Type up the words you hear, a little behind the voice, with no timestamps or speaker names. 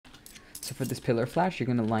So for this pillar flash, you're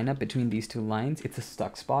going to line up between these two lines. It's a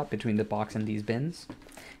stuck spot between the box and these bins.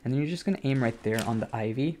 And then you're just going to aim right there on the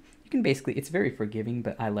ivy. You can basically, it's very forgiving,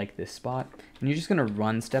 but I like this spot. And you're just going to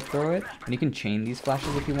run step throw it. And you can chain these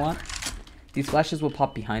flashes if you want. These flashes will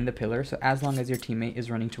pop behind the pillar, so as long as your teammate is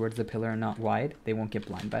running towards the pillar and not wide, they won't get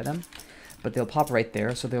blind by them. But they'll pop right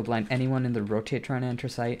there, so they'll blind anyone in the rotate trying to enter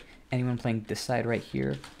site, anyone playing this side right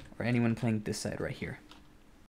here, or anyone playing this side right here.